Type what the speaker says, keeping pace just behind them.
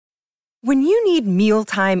When you need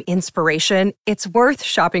mealtime inspiration, it's worth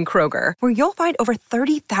shopping Kroger, where you'll find over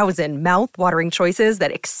 30,000 mouth-watering choices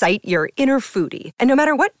that excite your inner foodie. And no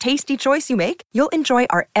matter what tasty choice you make, you'll enjoy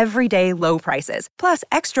our everyday low prices, plus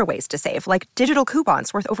extra ways to save, like digital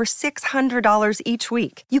coupons worth over $600 each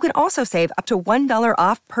week. You can also save up to $1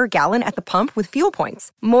 off per gallon at the pump with fuel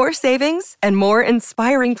points. More savings and more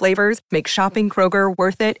inspiring flavors make shopping Kroger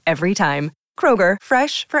worth it every time. Kroger,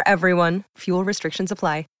 fresh for everyone. Fuel restrictions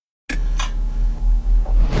apply.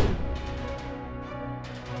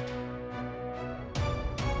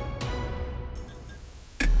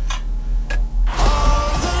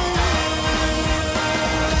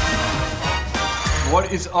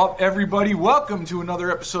 What is up, everybody? Welcome to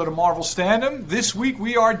another episode of Marvel Stand-Em. This week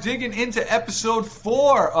we are digging into episode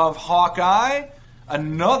 4 of Hawkeye,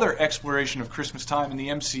 another exploration of Christmas time in the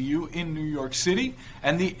MCU in New York City,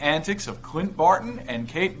 and the antics of Clint Barton and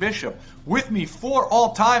Kate Bishop. With me for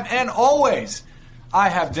all time and always, I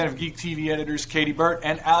have Den of Geek TV editors Katie Burt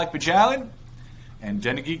and Alec Bajalin, and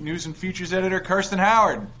Den of Geek News and Features editor Kirsten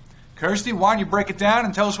Howard. Kirsty, why don't you break it down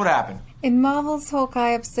and tell us what happened? In Marvel's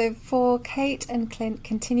Hawkeye episode 4, Kate and Clint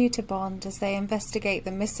continue to bond as they investigate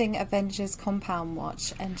the missing Avengers compound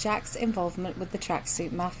watch and Jack's involvement with the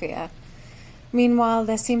tracksuit mafia. Meanwhile,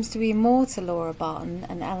 there seems to be more to Laura Barton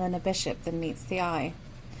and Eleanor Bishop than meets the eye.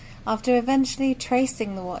 After eventually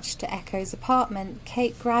tracing the watch to Echo's apartment,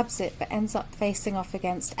 Kate grabs it but ends up facing off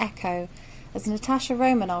against Echo, as Natasha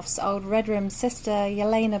Romanoff's old Red Room sister,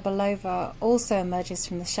 Yelena Belova, also emerges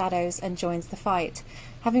from the shadows and joins the fight,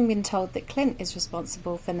 having been told that Clint is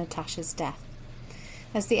responsible for Natasha's death.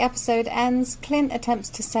 As the episode ends, Clint attempts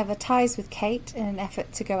to sever ties with Kate in an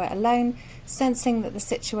effort to go it alone, sensing that the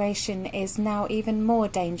situation is now even more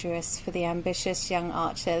dangerous for the ambitious young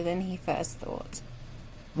archer than he first thought.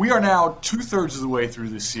 We are now 2/3 of the way through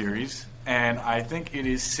this series, and I think it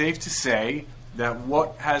is safe to say that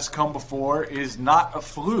what has come before is not a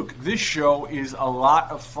fluke. This show is a lot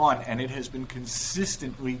of fun, and it has been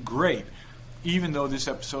consistently great, even though this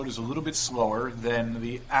episode is a little bit slower than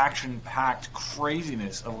the action-packed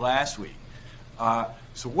craziness of last week.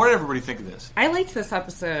 So what did everybody think of this? I liked this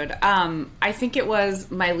episode. I think it was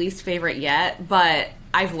my least favorite yet, but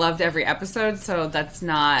I've loved every episode, so that's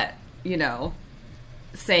not,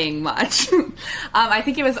 saying much. I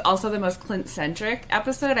think it was also the most Clint-centric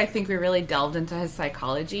episode. I think we really delved into his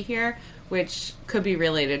psychology here, which could be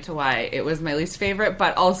related to why it was my least favorite,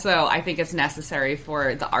 but also I think it's necessary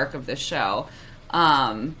for the arc of this show.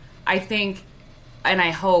 I think, and I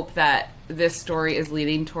hope that this story is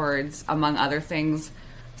leading towards, among other things,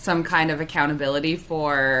 some kind of accountability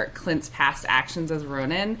for Clint's past actions as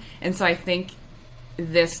Ronin. And so I think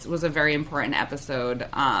this was a very important episode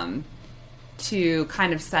to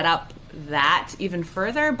kind of set up that even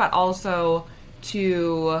further, but also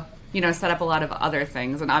to, set up a lot of other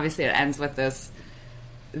things. And obviously it ends with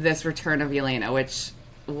this return of Yelena, which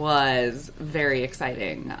was very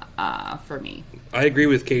exciting for me. I agree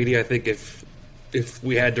with Katie. I think if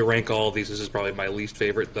we had to rank all of these, this is probably my least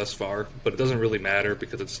favorite thus far, but it doesn't really matter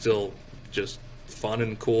because it's still just fun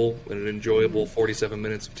and cool and an enjoyable 47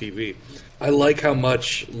 minutes of TV. I like how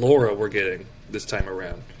much Laura we're getting this time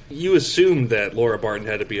around. You assumed that Laura Barton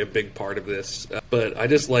had to be a big part of this, but I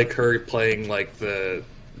just like her playing like the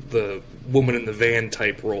woman in the van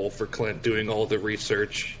type role for Clint, doing all the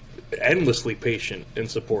research, endlessly patient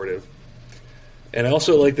and supportive. And I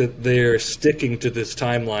also like that they're sticking to this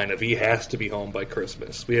timeline of he has to be home by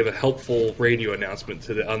Christmas. We have a helpful radio announcement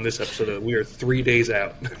on this episode that we are 3 days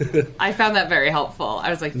out. I found that very helpful. I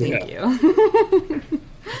was like, thank you.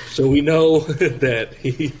 So we know that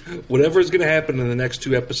whatever's going to happen in the next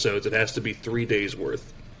 2 episodes, it has to be 3 days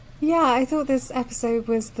worth. Yeah, I thought this episode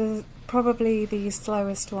was probably the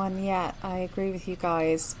slowest one yet. I agree with you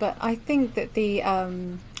guys, but I think that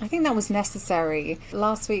I think that was necessary.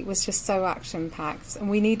 Last week was just so action-packed, and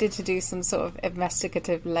we needed to do some sort of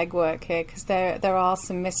investigative legwork here because there are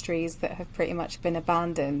some mysteries that have pretty much been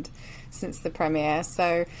abandoned since the premiere.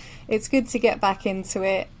 So it's good to get back into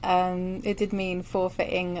it. It did mean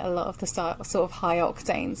forfeiting a lot of the sort of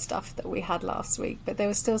high-octane stuff that we had last week, but there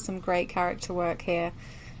was still some great character work here.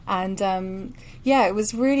 And it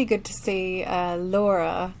was really good to see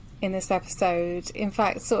Laura in this episode. In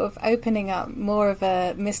fact, sort of opening up more of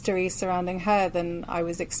a mystery surrounding her than I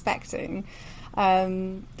was expecting.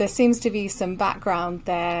 There seems to be some background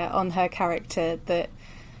there on her character that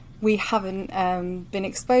we haven't been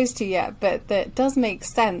exposed to yet, but that does make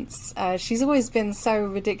sense. She's always been so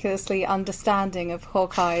ridiculously understanding of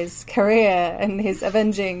Hawkeye's career and his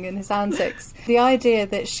avenging and his antics. The idea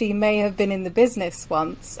that she may have been in the business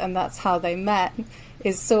once and that's how they met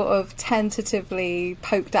is sort of tentatively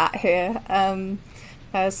poked at here.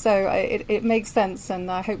 So it makes sense,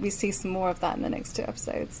 and I hope we see some more of that in the next 2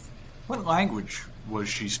 episodes. What language was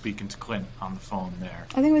she speaking to Clint on the phone there?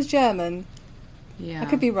 I think it was German. Yeah. I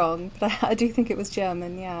could be wrong, but I do think it was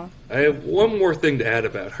German, yeah. I have one more thing to add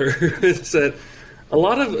about her. Is that a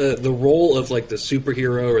lot of the role of like the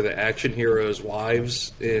superhero or the action hero's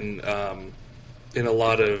wives in a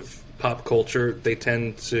lot of pop culture, they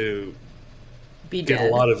tend to get a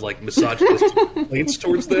lot of like misogynistic complaints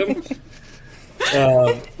towards them.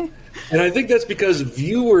 And I think that's because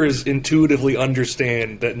viewers intuitively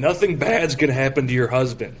understand that nothing bad's going to happen to your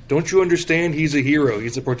husband. Don't you understand? He's a hero.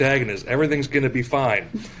 He's a protagonist. Everything's going to be fine.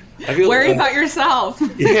 I feel worry about yourself.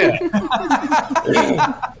 Yeah.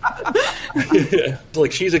 Yeah.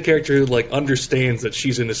 Like, she's a character who like understands that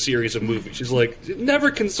she's in a series of movies. She's like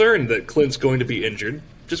never concerned that Clint's going to be injured,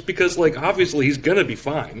 just because like obviously he's going to be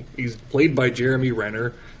fine. He's played by Jeremy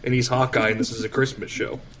Renner, and he's Hawkeye, and this is a Christmas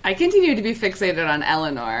show. I continue to be fixated on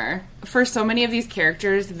Eleanor. For so many of these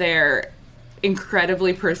characters, they're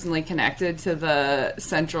incredibly personally connected to the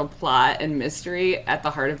central plot and mystery at the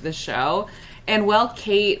heart of the show. And while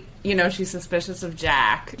Kate, she's suspicious of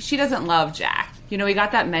Jack, she doesn't love Jack. We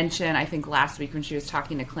got that mention, I think, last week when she was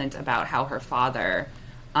talking to Clint about how her father,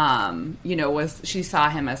 she saw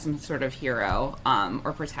him as some sort of hero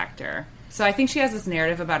or protector. So I think she has this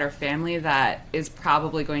narrative about her family that is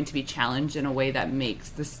probably going to be challenged in a way that makes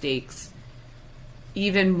the stakes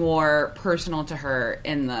even more personal to her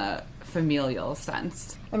in the familial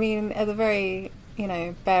sense. I mean, at the very,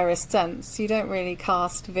 barest sense, you don't really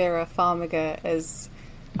cast Vera Farmiga as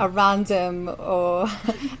a random or...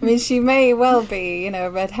 I mean, she may well be, a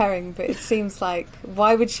red herring, but it seems like,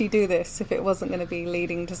 why would she do this if it wasn't going to be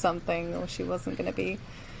leading to something, or she wasn't going to be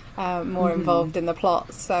more involved in the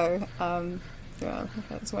plot? So,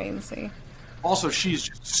 let's wait and see. Also, she's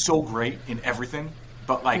just so great in everything,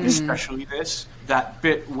 but especially this. That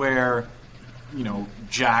bit where,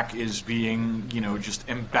 Jack is being, just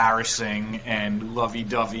embarrassing and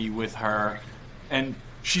lovey-dovey with her, and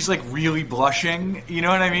she's like really blushing. You know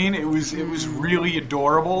what I mean? It was really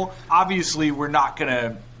adorable. Obviously, we're not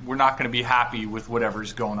gonna be happy with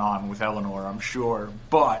whatever's going on with Eleanor, I'm sure,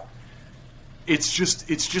 but it's just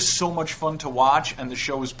so much fun to watch, and the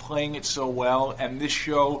show is playing it so well, and this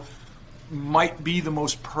show might be the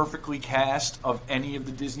most perfectly cast of any of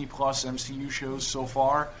the Disney Plus MCU shows so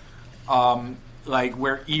far.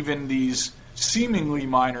 Where even these seemingly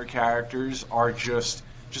minor characters are just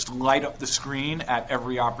light up the screen at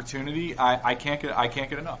every opportunity. I can't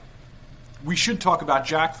get enough. We should talk about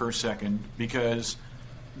Jack for a second, because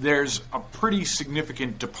there's a pretty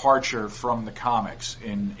significant departure from the comics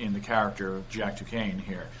in the character of Jack Duquesne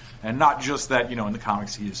here. And not just that, in the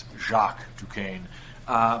comics he is Jacques Duquesne,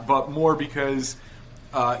 but more because,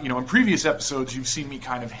 in previous episodes you've seen me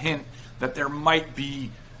kind of hint that there might be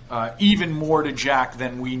even more to Jack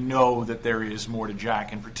than we know that there is more to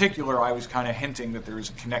Jack. In particular, I was kind of hinting that there is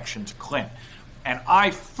a connection to Clint. And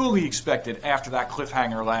I fully expected after that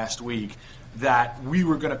cliffhanger last week that we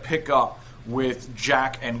were going to pick up with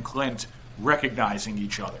Jack and Clint recognizing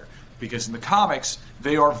each other, because in the comics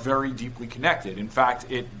they are very deeply connected. In fact,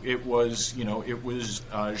 it was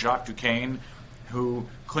Jacques Duquesne who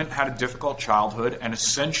Clint had a difficult childhood and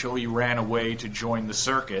essentially ran away to join the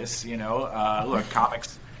circus. Look,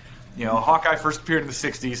 comics. Hawkeye first appeared in the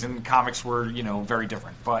 60s, and comics were, very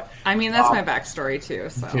different. But I mean, that's my backstory too.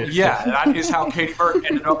 So yeah, that is how Katie Burke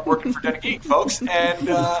ended up working for Den of Geek, folks. And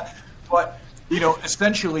but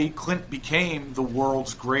essentially, Clint became the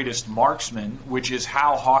world's greatest marksman, which is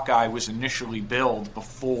how Hawkeye was initially billed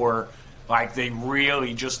before, they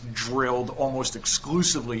really just drilled almost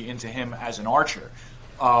exclusively into him as an archer.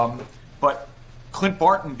 But Clint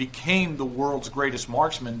Barton became the world's greatest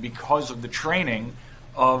marksman because of the training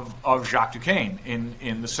of Jacques Duquesne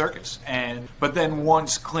in the circus. But then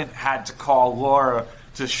once Clint had to call Laura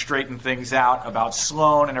to straighten things out about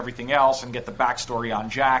Sloane and everything else and get the backstory on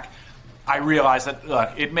Jack, I realized that,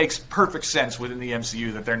 look, it makes perfect sense within the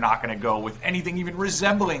MCU that they're not going to go with anything even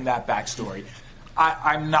resembling that backstory.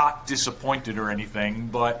 I'm not disappointed or anything,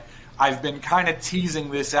 but I've been kind of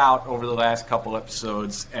teasing this out over the last couple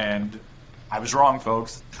episodes, and I was wrong,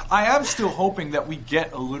 folks. I am still hoping that we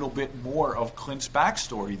get a little bit more of Clint's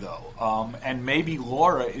backstory, though, and maybe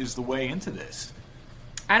Laura is the way into this.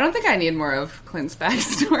 I don't think I need more of Clint's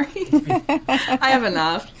backstory. I have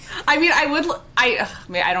enough. I mean,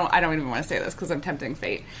 I don't even want to say this because I'm tempting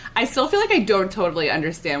fate. I still feel like I don't totally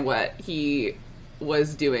understand what he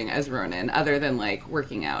was doing as Ronin, other than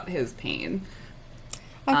working out his pain.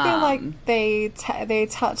 I feel like they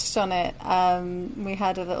touched on it. We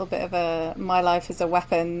had a little bit of a "my life is a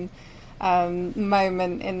weapon"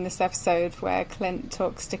 moment in this episode where Clint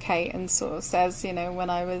talks to Kate and sort of says, you know,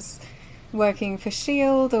 when I was working for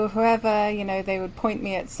S.H.I.E.L.D. or whoever, you know, they would point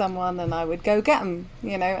me at someone and I would go get them,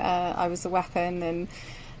 you know, I was a weapon. And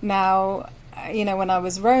now, you know, when I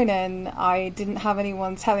was Ronin, I didn't have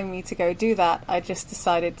anyone telling me to go do that. I just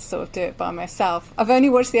decided to sort of do it by myself. I've only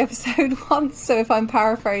watched the episode once, so if I'm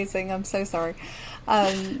paraphrasing, I'm so sorry.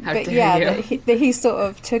 But yeah, that he sort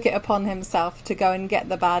of took it upon himself to go and get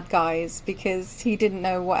the bad guys because he didn't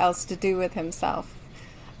know what else to do with himself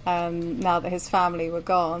now that his family were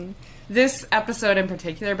gone. This episode in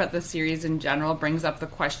particular, but the series in general, brings up the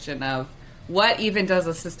question of what even does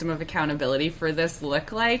a system of accountability for this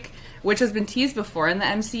look like, which has been teased before in the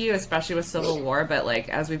MCU, especially with Civil War, but like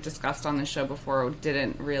as we've discussed on the show before,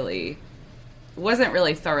 wasn't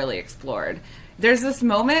really thoroughly explored. There's this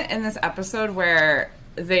moment in this episode where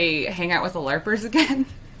they hang out with the LARPers again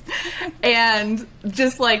and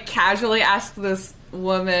just like casually ask this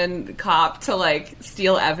woman cop to like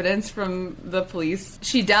steal evidence from the police.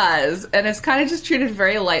 She does, and it's kind of just treated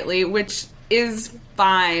very lightly, which is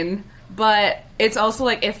fine, but it's also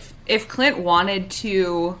like if Clint wanted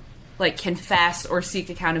to like confess or seek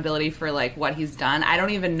accountability for like what he's done, I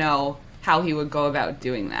don't even know how he would go about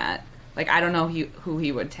doing that. Like I don't know who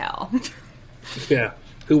he would tell. Yeah,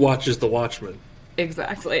 who watches The Watchmen?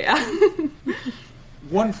 Exactly, yeah.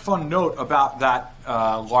 One fun note about that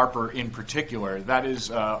LARPer in particular, that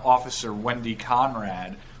is Officer Wendy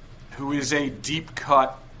Conrad, who is a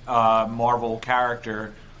deep-cut Marvel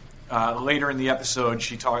character. Later in the episode,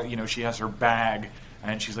 she has her bag,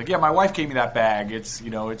 and she's like, "Yeah, my wife gave me that bag. It's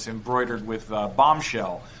it's embroidered with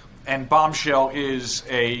Bombshell," and Bombshell is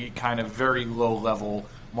a kind of very low-level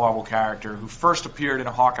Marvel character who first appeared in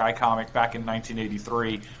a Hawkeye comic back in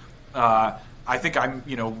 1983. I think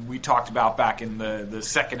we talked about back in the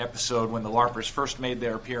second episode when the LARPers first made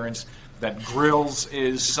their appearance that Grills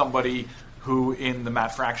is somebody who in the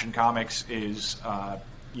Matt Fraction comics is,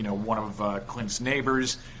 one of Clint's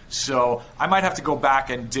neighbors. So I might have to go back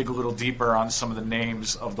and dig a little deeper on some of the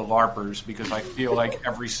names of the LARPers because I feel like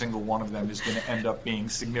every single one of them is going to end up being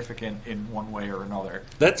significant in one way or another.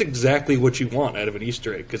 That's exactly what you want out of an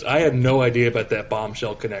Easter egg, because I had no idea about that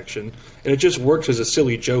Bombshell connection, and it just works as a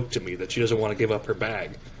silly joke to me that she doesn't want to give up her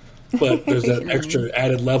bag. But there's that extra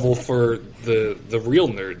added level for the real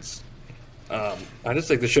nerds. I just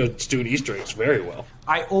think the show's doing Easter eggs very well.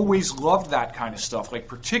 I always loved that kind of stuff. Like,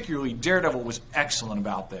 particularly, Daredevil was excellent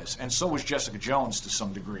about this, and so was Jessica Jones to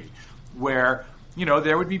some degree, where,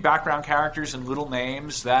 there would be background characters and little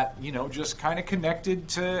names that, just kind of connected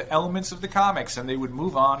to elements of the comics, and they would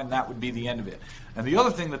move on, and that would be the end of it. And the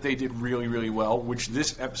other thing that they did really, really well, which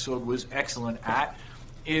this episode was excellent at,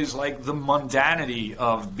 is, like, the mundanity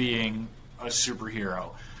of being a superhero.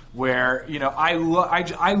 Where, I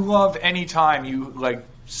love any time you, like,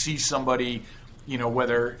 see somebody,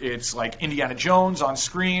 whether it's, like, Indiana Jones on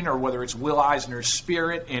screen or whether it's Will Eisner's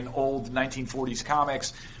Spirit in old 1940s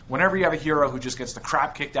comics. Whenever you have a hero who just gets the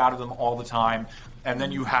crap kicked out of them all the time, and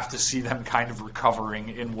then you have to see them kind of recovering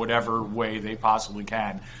in whatever way they possibly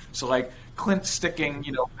can. So, like, Clint sticking,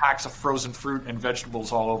 packs of frozen fruit and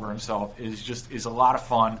vegetables all over himself is a lot of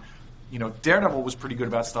fun. Daredevil was pretty good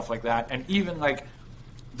about stuff like that. And even, like,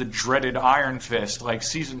 the dreaded Iron Fist, like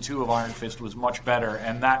season 2 of Iron Fist was much better,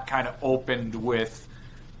 and that kind of opened with,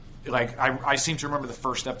 like, I seem to remember the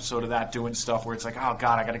first episode of that doing stuff where it's like, oh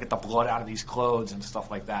god, I gotta get the blood out of these clothes and stuff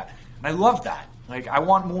like that. And I love that. Like, I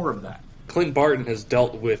want more of that. Clint Barton has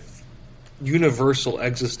dealt with universal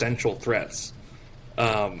existential threats.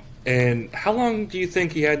 And how long do you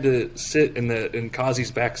think he had to sit in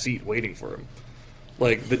Kazi's back seat waiting for him?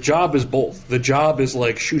 Like, the job is both. The job is,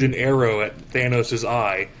 like, shoot an arrow at Thanos'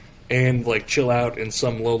 eye and, like, chill out in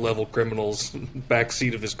some low-level criminal's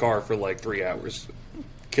backseat of his car for, like, 3 hours.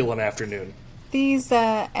 Kill an afternoon. These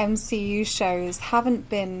MCU shows haven't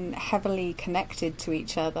been heavily connected to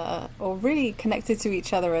each other, or really connected to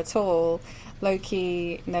each other at all.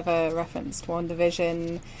 Loki never referenced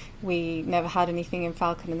WandaVision. We never had anything in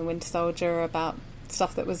Falcon and the Winter Soldier about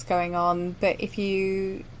stuff that was going on. But if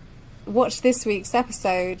you watch this week's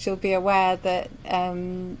episode, you'll be aware that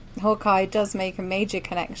Hawkeye does make a major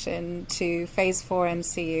connection to Phase 4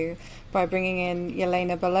 MCU by bringing in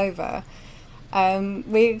Yelena Belova.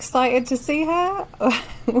 We excited to see her?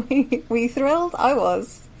 we thrilled? I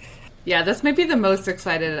was. Yeah, this might be the most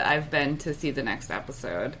excited I've been to see the next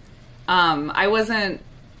episode. I wasn't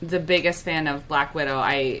the biggest fan of Black Widow.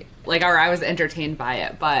 I was entertained by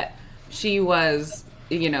it, but she was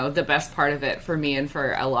the best part of it for me and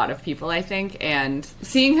for a lot of people, I think. And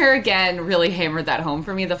seeing her again really hammered that home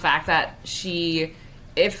for me. The fact that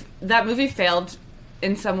if that movie failed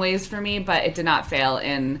in some ways for me, but it did not fail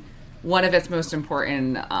in one of its most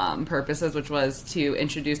important purposes, which was to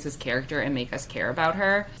introduce this character and make us care about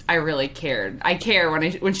her. I really cared. I care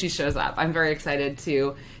when she shows up. I'm very excited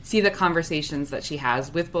to see the conversations that she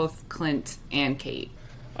has with both Clint and Kate.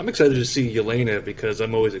 I'm excited to see Yelena because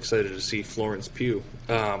I'm always excited to see Florence Pugh.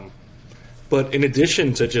 But in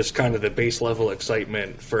addition to just kind of the base level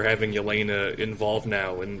excitement for having Yelena involved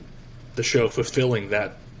now and the show fulfilling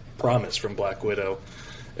that promise from Black Widow,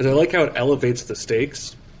 is I like how it elevates the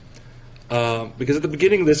stakes. Because at the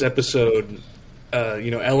beginning of this episode,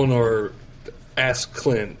 Eleanor asks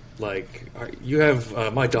Clint, like, you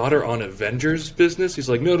have my daughter on Avengers business? He's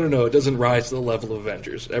like, no, it doesn't rise to the level of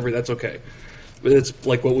Avengers. That's okay. But it's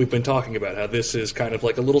like what we've been talking about, how this is kind of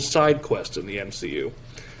like a little side quest in the MCU.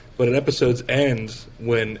 But at episode's end,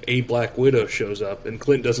 when a Black Widow shows up, and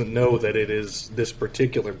Clint doesn't know that it is this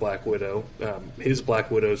particular Black Widow, his Black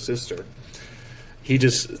Widow's sister, he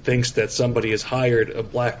just thinks that somebody has hired a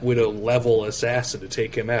Black Widow-level assassin to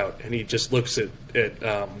take him out, and he just looks at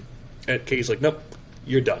Kate. He's like, nope,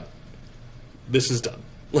 you're done. This is done.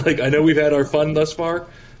 Like, I know we've had our fun thus far,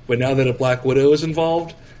 but now that a Black Widow is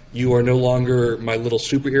involved, you are no longer my little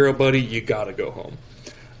superhero buddy. You gotta go home.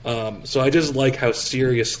 So I just like how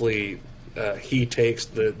seriously he takes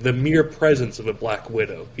the mere presence of a Black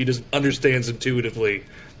Widow. He just understands intuitively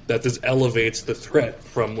that this elevates the threat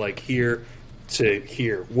from, like, here to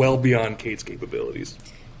here, well beyond Kate's capabilities.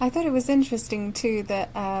 I thought it was interesting too that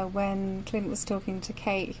when Clint was talking to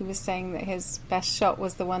Kate, he was saying that his best shot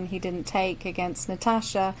was the one he didn't take against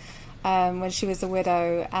Natasha when she was a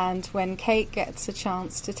widow, and when Kate gets a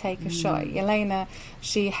chance to take a shot at Yelena,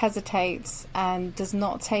 she hesitates and does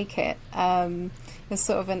not take it. There's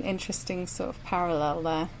sort of an interesting sort of parallel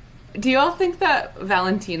there. Do you all think that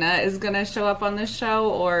Valentina is going to show up on this show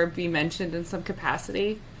or be mentioned in some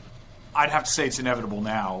capacity? I'd have to say it's inevitable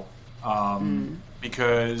now,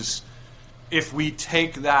 because if we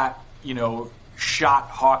take that, shot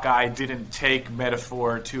Hawkeye didn't take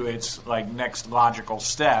metaphor to its next logical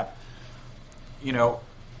step,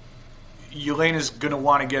 Yelena's going to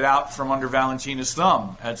want to get out from under Valentina's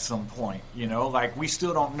thumb at some point. We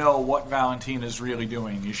still don't know what Valentina's really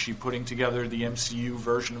doing. Is she putting together the MCU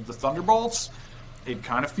version of the Thunderbolts? It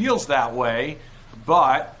kind of feels that way,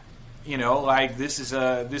 but this is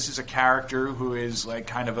a character who is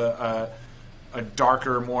kind of a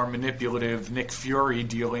darker, more manipulative Nick Fury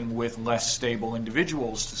dealing with less stable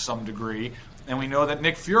individuals to some degree. And we know that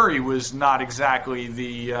Nick Fury was not exactly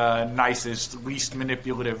the nicest, least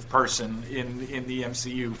manipulative person in the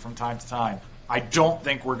MCU from time to time. I don't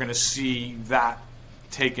think we're going to see that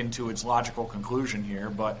taken to its logical conclusion here,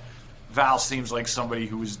 but Val seems like somebody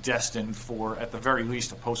who is destined for, at the very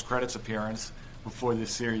least, a post-credits appearance before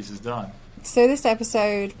this series is done. So this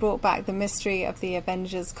episode brought back the mystery of the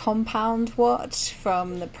Avengers Compound Watch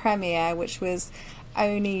from the premiere, which was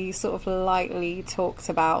only sort of lightly talked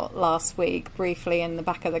about last week, briefly in the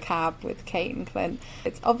back of the cab with Kate and Clint.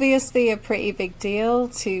 It's obviously a pretty big deal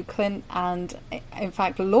to Clint and, in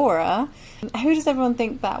fact, Laura. Who does everyone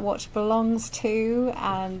think that watch belongs to,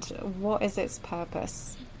 and what is its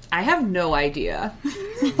purpose? I have no idea.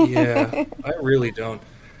 Yeah, I really don't.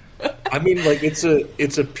 I mean,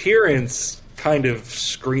 its appearance kind of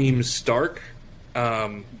screams Stark,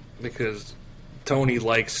 because Tony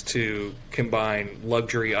likes to combine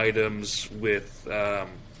luxury items with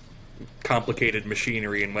complicated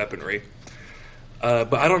machinery and weaponry.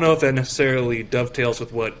 But I don't know if that necessarily dovetails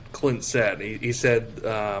with what Clint said. He said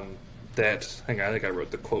that, hang on, I think I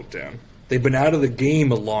wrote the quote down. They've been out of the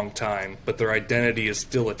game a long time, but their identity is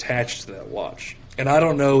still attached to that watch. And I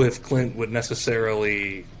don't know if Clint would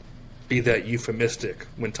necessarily be that euphemistic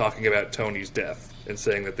when talking about Tony's death and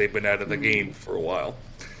saying that they've been out of the game for a while.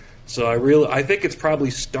 So I think it's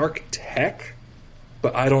probably Stark Tech,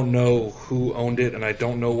 but I don't know who owned it and I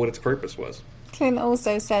don't know what its purpose was. Clint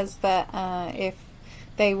also says that if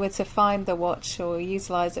they were to find the watch or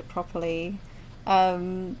utilize it properly,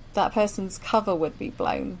 that person's cover would be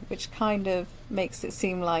blown, which kind of makes it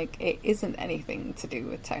seem like it isn't anything to do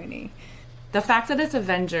with Tony. The fact that it's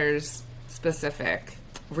Avengers specific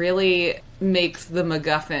really makes the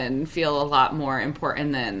MacGuffin feel a lot more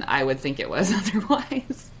important than I would think it was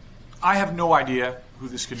otherwise. I have no idea who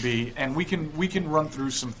this could be, and we can run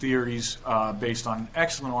through some theories based on an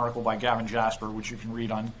excellent article by Gavin Jasper, which you can read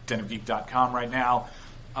on denofgeek.com right now.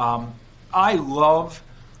 I love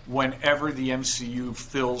whenever the MCU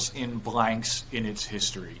fills in blanks in its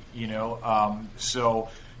history. We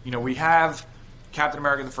have Captain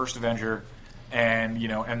America: The First Avenger, and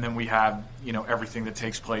and then we have everything that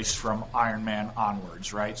takes place from Iron Man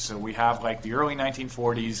onwards, right? So we have like the early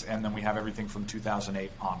 1940s, and then we have everything from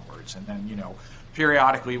 2008 onwards, and then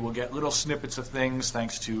periodically we'll get little snippets of things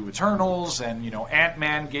thanks to Eternals, and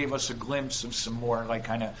Ant-Man gave us a glimpse of some more like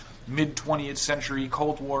kind of mid 20th century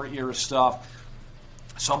Cold War era stuff.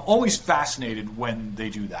 So I'm always fascinated when they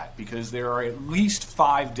do that, because there are at least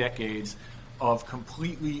 5 decades of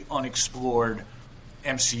completely unexplored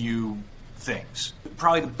MCU things.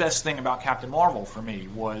 Probably the best thing about Captain Marvel for me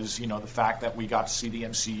was, the fact that we got to see the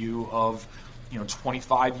MCU of,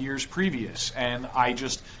 25 years previous. And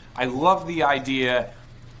I love the idea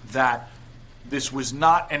that this was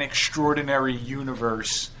not an extraordinary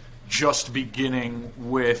universe just beginning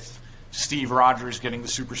with Steve Rogers getting the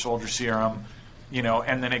super soldier serum,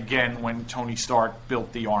 and then again when Tony Stark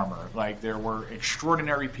built the armor. Like, there were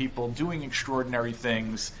extraordinary people doing extraordinary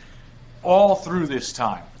things all through this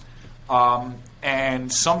time.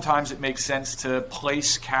 And sometimes it makes sense to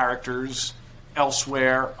place characters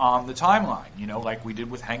elsewhere on the timeline, like we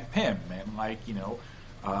did with Hank Pym, and like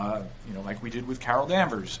we did with Carol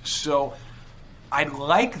Danvers. So I'd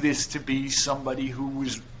like this to be somebody who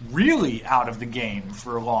was really out of the game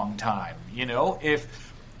for a long time.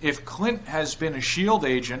 If Clint has been a S.H.I.E.L.D.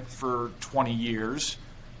 agent for 20 years,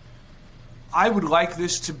 I would like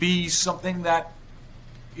this to be something that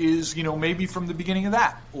is, maybe from the beginning of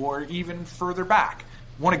that, or even further back.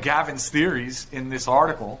 One of Gavin's theories in this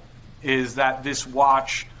article is that this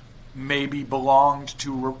watch maybe belonged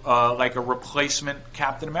to like a replacement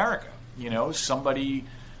Captain America. Somebody,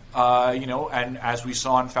 and as we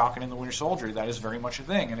saw in Falcon and the Winter Soldier, that is very much a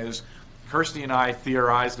thing. And as Kirsty and I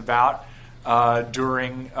theorized about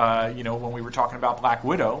during, when we were talking about Black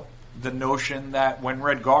Widow, the notion that when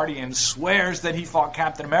Red Guardian swears that he fought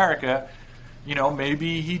Captain America,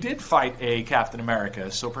 maybe he did fight a Captain America.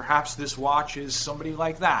 So perhaps this watch is somebody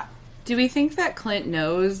like that. Do we think that Clint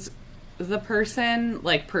knows the person,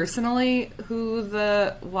 like personally, who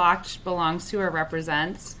the watch belongs to or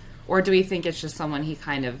represents? Or do we think it's just someone he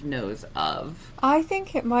kind of knows of? I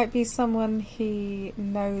think it might be someone he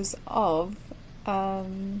knows of,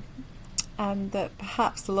 and that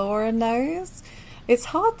perhaps Laura knows. It's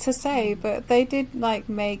hard to say, but they did like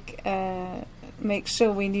make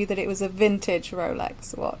sure we knew that it was a vintage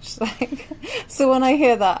Rolex watch. So when I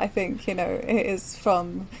hear that, I think it is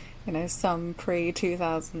from some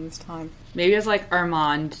pre-2000s time. Maybe it's like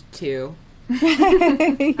Armand too.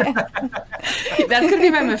 Yeah. That's gonna be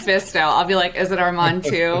my Mephisto. I'll be like, is it Armand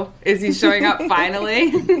too? Is he showing up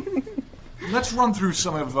finally? Let's run through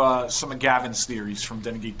some of Gavin's theories from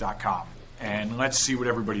DenGeek.com, and let's see what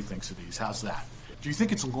everybody thinks of these. How's that? Do you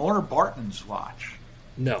think it's Laura Barton's watch?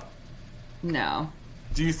 No. No.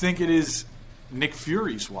 Do you think it is Nick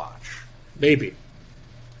Fury's watch? Maybe.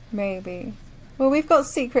 Well, we've got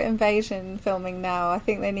Secret Invasion filming now. I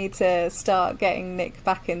think they need to start getting Nick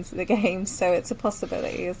back into the game, so it's a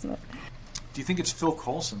possibility, isn't it? Do you think it's Phil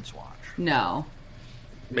Coulson's watch? No.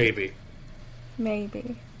 Maybe.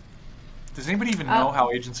 Does anybody even know how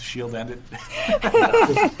Agents of S.H.I.E.L.D. ended?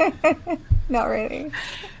 Not really.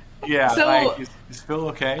 Yeah, so, is Phil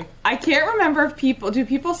okay? I can't remember if do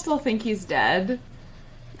people still think he's dead?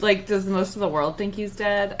 Like, does most of the world think he's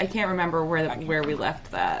dead? I can't remember where we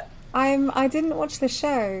left that. I didn't watch the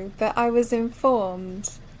show, but I was informed.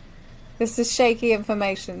 This is shaky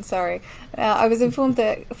information, sorry. I was informed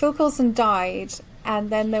that Phil Coulson died, and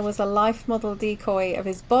then there was a life model decoy of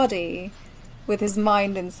his body with his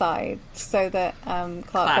mind inside, so that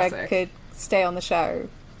Clark Gregg could stay on the show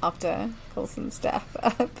after Coulson's death.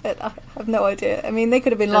 But I have no idea. I mean, they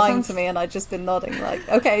could have been lying to me, and I'd just been nodding like,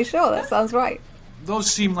 okay, sure, that sounds right. Those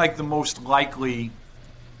seem like the most likely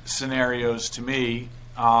scenarios to me.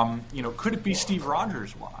 Could it be Steve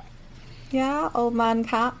Rogers' watch? Yeah, old man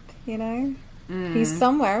Cap, He's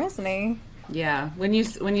somewhere, isn't he? Yeah. When you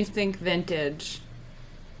think vintage,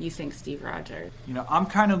 you think Steve Rogers. I'm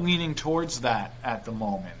kind of leaning towards that at the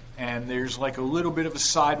moment. And there's like a little bit of a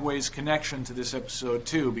sideways connection to this episode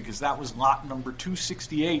too, because that was lot number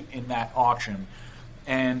 268 in that auction.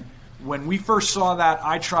 And when we first saw that,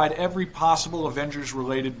 I tried every possible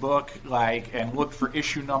Avengers-related book, and looked for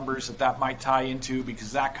issue numbers that might tie into,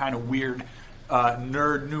 because that kind of weird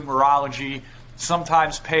nerd numerology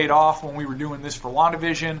sometimes paid off when we were doing this for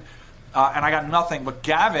WandaVision, and I got nothing. But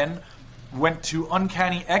Gavin went to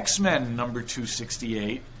Uncanny X-Men number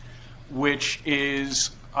 268, which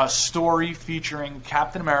is a story featuring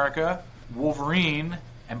Captain America, Wolverine,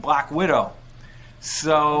 and Black Widow.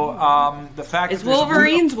 So the fact it's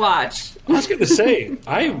Wolverine's watch. I was going to say,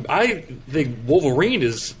 I think Wolverine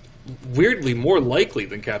is weirdly more likely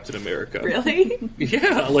than Captain America. Really?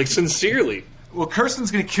 Yeah, like sincerely. Well,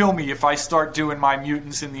 Kirsten's going to kill me if I start doing my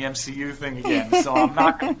mutants in the MCU thing again, so I'm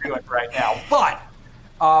not going to do it right now. But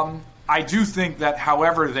I do think that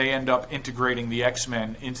however they end up integrating the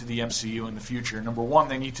X-Men into the MCU in the future, number one,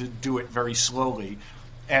 they need to do it very slowly.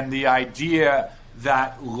 And the idea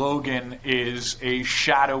that Logan is a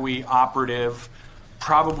shadowy operative,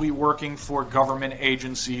 probably working for government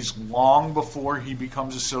agencies long before he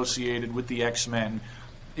becomes associated with the X-Men,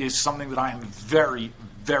 is something that I am very,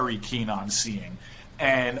 very keen on seeing.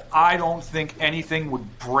 And I don't think anything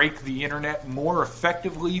would break the internet more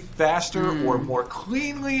effectively, faster, or more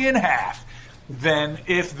cleanly in half than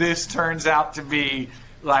if this turns out to be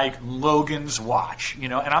like Logan's Watch, you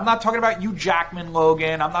know? And I'm not talking about Hugh Jackman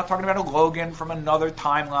Logan. I'm not talking about a Logan from another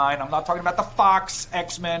timeline. I'm not talking about the Fox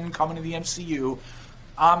X-Men coming to the MCU.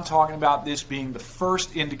 I'm talking about this being the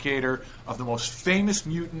first indicator of the most famous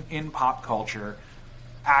mutant in pop culture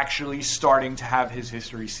actually starting to have his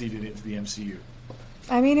history seeded into the MCU.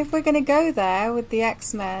 I mean, if we're going to go there with the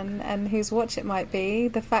X-Men and whose watch it might be,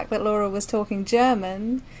 the fact that Laura was talking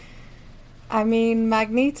German, I mean,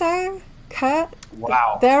 Magneto, Kurt,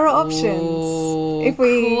 Wow. there are options. Ooh, if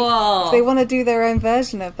cool. they want to do their own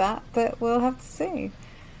version of that, but we'll have to see.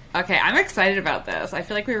 Okay, I'm excited about this. I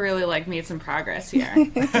feel like we really made some progress here.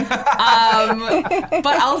 But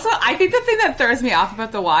also, I think the thing that throws me off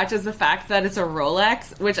about the watch is the fact that it's a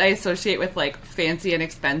Rolex, which I associate with fancy and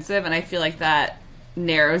expensive, and I feel like that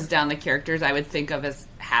narrows down the characters I would think of as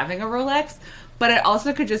having a Rolex. But it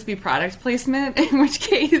also could just be product placement, in which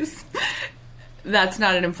case that's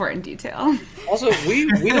not an important detail. Also, we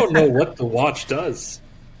don't know what the watch does.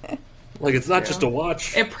 Like, it's not just a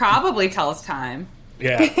watch. It probably tells time.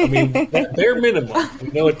 Yeah, I mean, bare minimum, we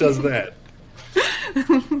know it does that.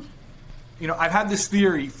 You know, I've had this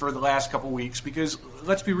theory for the last couple weeks because,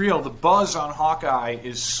 let's be real, the buzz on Hawkeye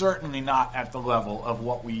is certainly not at the level of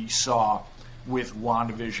what we saw with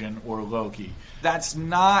WandaVision or Loki. That's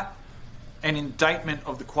not an indictment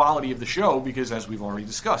of the quality of the show because, as we've already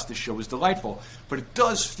discussed, this show is delightful. But it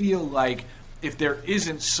does feel like if there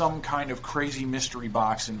isn't some kind of crazy mystery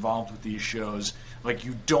box involved with these shows, like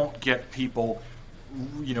you don't get people,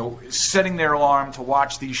 you know, setting their alarm to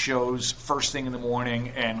watch these shows first thing in the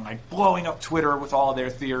morning and blowing up Twitter with all of their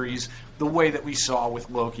theories the way that we saw with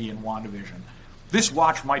Loki and WandaVision. This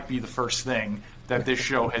watch might be the first thing that this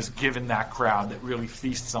show has given that crowd that really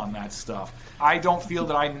feasts on that stuff. I don't feel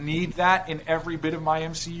that I need that in every bit of my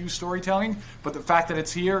MCU storytelling, but the fact that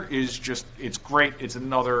it's here is just, it's great. It's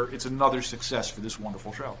another success for this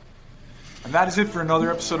wonderful show. And that is it for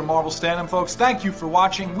another episode of Marvel Stand-Em, folks. Thank you for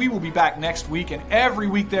watching. We will be back next week and every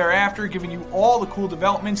week thereafter giving you all the cool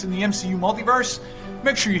developments in the MCU multiverse.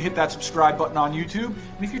 Make sure you hit that subscribe button on YouTube.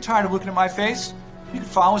 And if you're tired of looking at my face, you can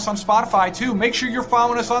follow us on Spotify too. Make sure you're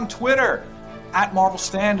following us on Twitter at Marvel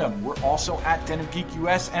Stand-Em. We're also at Den of Geek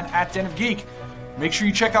US and at Den of Geek. Make sure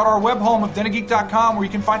you check out our web home of denofgeek.com where you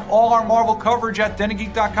can find all our Marvel coverage at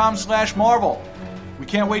denofgeek.com/Marvel. We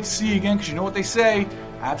can't wait to see you again because you know what they say,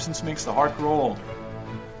 absence makes the heart grow old.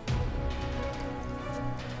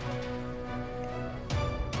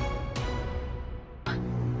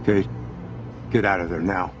 Kate, get out of there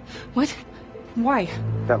now. What? Why?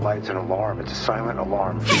 That light's an alarm. It's a silent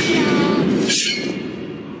alarm.